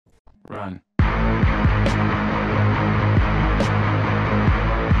Run.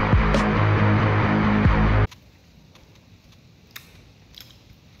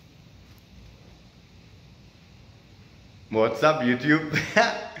 What's up, YouTube?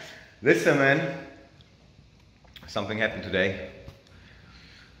 Listen, man, something happened today.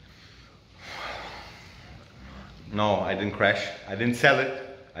 No, I didn't crash. I didn't sell it.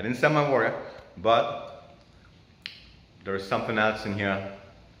 I didn't sell my Warrior, but there is something else in here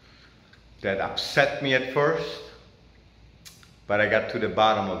that upset me at first, but I got to the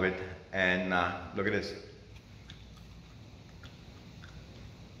bottom of it, and look at this.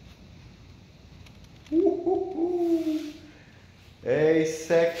 A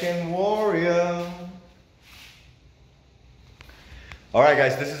second Warrior. Alright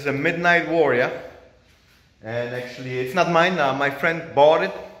guys, this is a Midnight Warrior, and actually it's not mine. My friend bought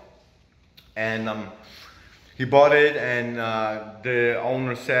it, and he bought it, and the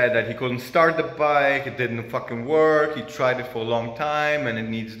owner said that he couldn't start the bike, it didn't fucking work, he tried it for a long time, and it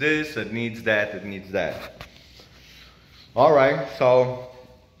needs this, it needs that, it needs that. Alright, so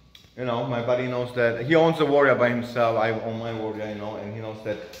you know, my buddy knows that he owns a Warrior by himself. I own my Warrior, you know, and he knows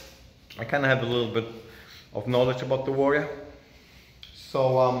that I kind of have a little bit of knowledge about the Warrior.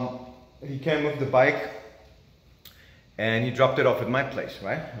 So he came with the bike and he dropped it off at my place,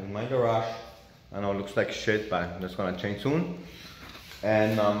 right? In my garage. I know it looks like shit, but that's gonna change soon.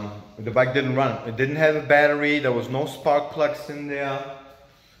 And the bike didn't run. It didn't have a battery. There was no spark plugs in there.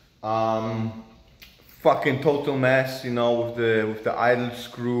 Fucking total mess, you know, with the idle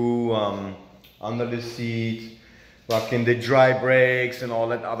screw under the seat, fucking the dry brakes and all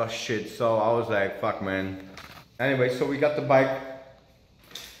that other shit. So I was like, fuck, man. Anyway, so we got the bike,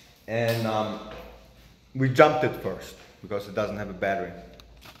 and we jumped it first because it doesn't have a battery.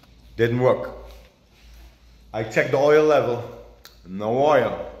 Didn't work. I checked the oil level, no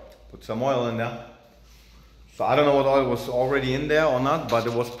oil. Put some oil in there. So I don't know what oil was already in there or not, but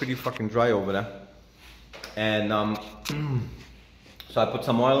it was pretty fucking dry over there. And so I put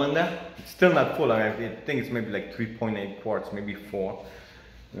some oil in there. It's still not full. I think it's maybe like 3.8 quarts, maybe 4,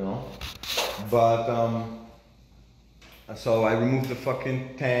 you know. But so I removed the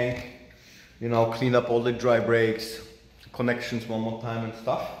fucking tank, you know, cleaned up all the dry brakes, connections one more time and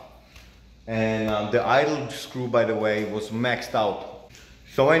stuff. And the idle screw, by the way, was maxed out.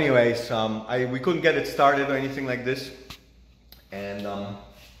 So anyways, we couldn't get it started or anything like this. And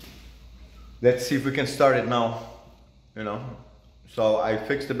let's see if we can start it now, you know. So I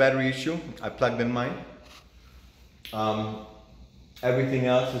fixed the battery issue. I plugged in mine. Everything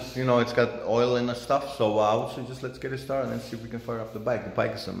else is, you know, it's got oil in and stuff. So so just let's get it started and see if we can fire up the bike. The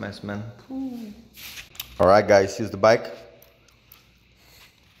bike is a mess, man. All right, guys, here's the bike.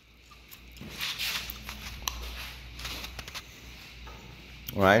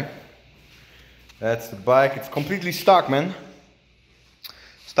 All right, that's the bike. It's completely stock, man.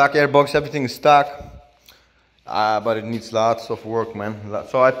 Stock airbox, everything is stock, but it needs lots of work, man.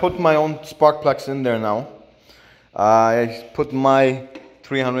 So I put my own spark plugs in there now. I put my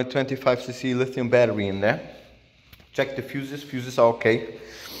 325cc lithium battery in there. Check the fuses. Fuses are okay.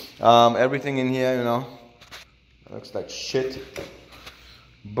 Everything in here, you know, looks like shit.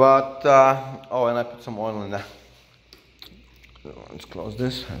 But oh, and I put some oil in there. Let's close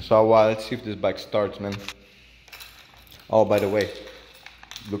this. So let's see if this bike starts, man. Oh, by the way,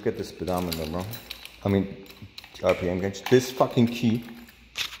 look at the speedometer, bro. I mean, RPM gauge. This fucking key.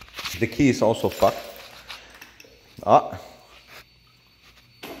 The key is also fucked.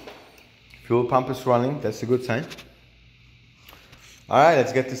 Fuel pump is running. That's a good sign. Alright,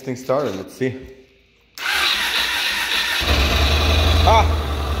 let's get this thing started. Let's see.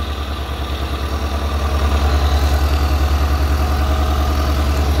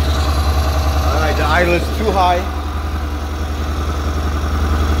 Alright, the idle is too high.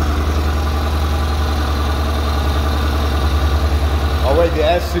 Oh wait, the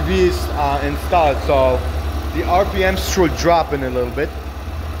SUV is installed, so the RPMs should drop in a little bit.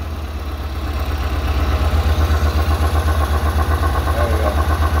 There we go.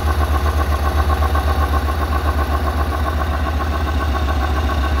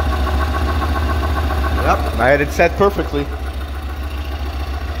 Yep, I had it set perfectly.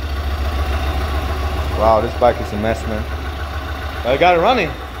 Wow, this bike is a mess, man. I got it running.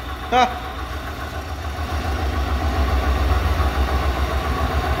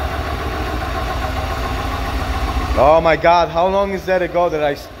 Oh my God, how long is that ago that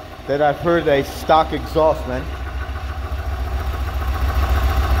I've heard a stock exhaust, man?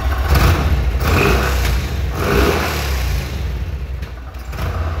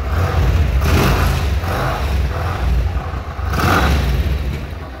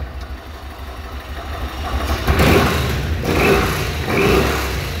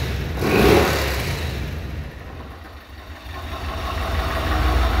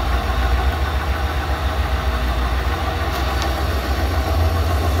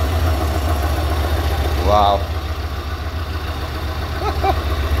 Wow.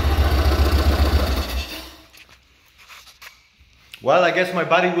 Well, I guess my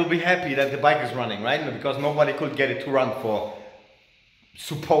buddy will be happy that the bike is running, right? Because nobody could get it to run for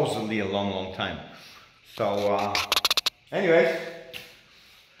supposedly a long time. So, anyways,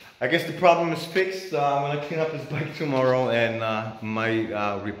 I guess the problem is fixed. I'm gonna clean up this bike tomorrow, and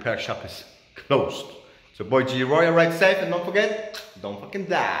my repair shop is closed. So, boy G, Royal, ride safe, and don't forget, don't fucking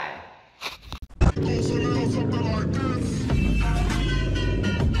die.